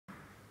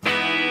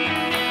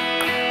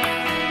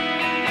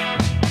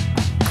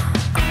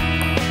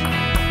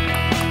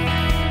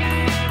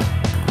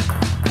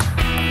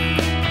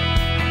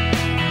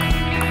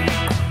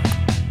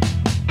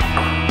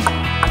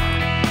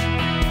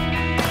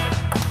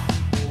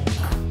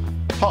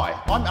Hi,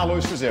 I'm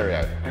Alois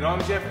Rosario. And I'm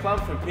Jeff Plumb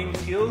from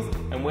PingSkills,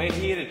 and we're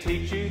here to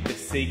teach you the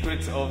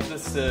secrets of the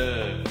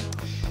serve.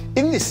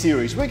 In this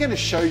series, we're going to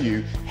show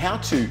you how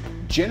to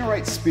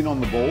generate spin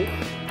on the ball.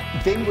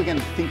 Then we're going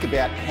to think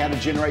about how to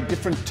generate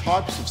different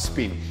types of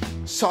spin.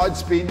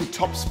 Sidespin,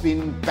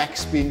 topspin,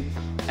 backspin,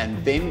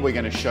 and then we're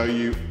going to show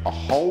you a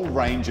whole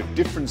range of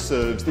different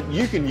serves that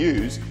you can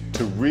use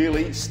to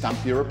really stump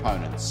your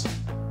opponents.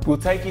 We'll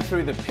take you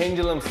through the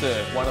pendulum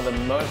serve, one of the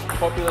most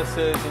popular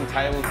serves in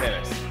table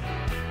tennis.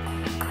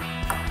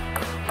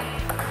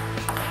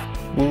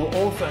 We'll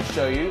also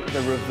show you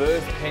the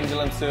reverse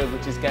pendulum serve,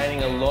 which is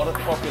gaining a lot of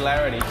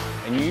popularity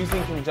and used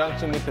in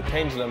conjunction with the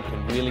pendulum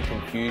can really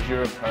confuse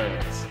your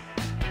opponents.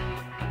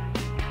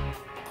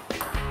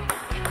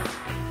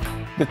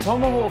 The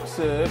Tomahawk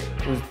serve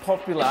was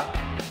popular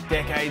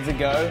decades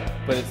ago,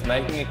 but it's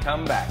making a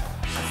comeback.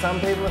 Some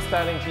people are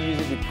starting to use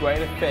it with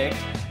great effect,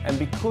 and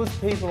because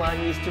people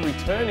aren't used to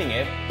returning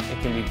it,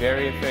 it can be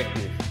very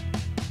effective.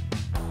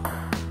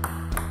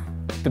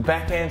 The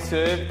backhand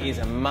serve is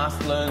a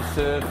must-learn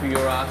serve for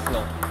your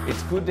arsenal.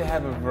 It's good to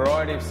have a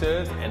variety of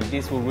serves, and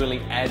this will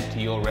really add to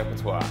your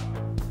repertoire.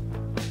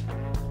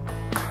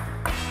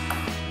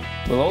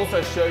 We'll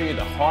also show you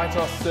the high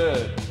toss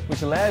serve,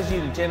 which allows you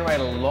to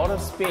generate a lot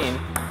of spin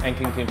and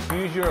can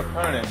confuse your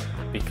opponent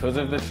because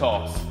of the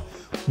toss.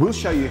 We'll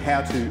show you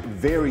how to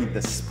vary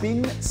the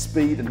spin,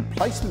 speed and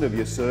placement of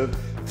your serve,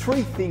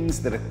 3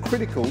 things that are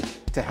critical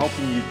to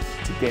helping you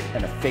to get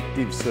an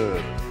effective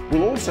serve.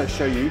 We'll also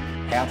show you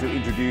how to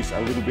introduce a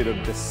little bit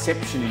of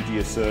deception into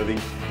your serving,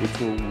 which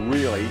will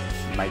really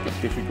make it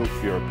difficult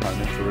for your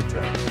opponent to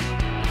return.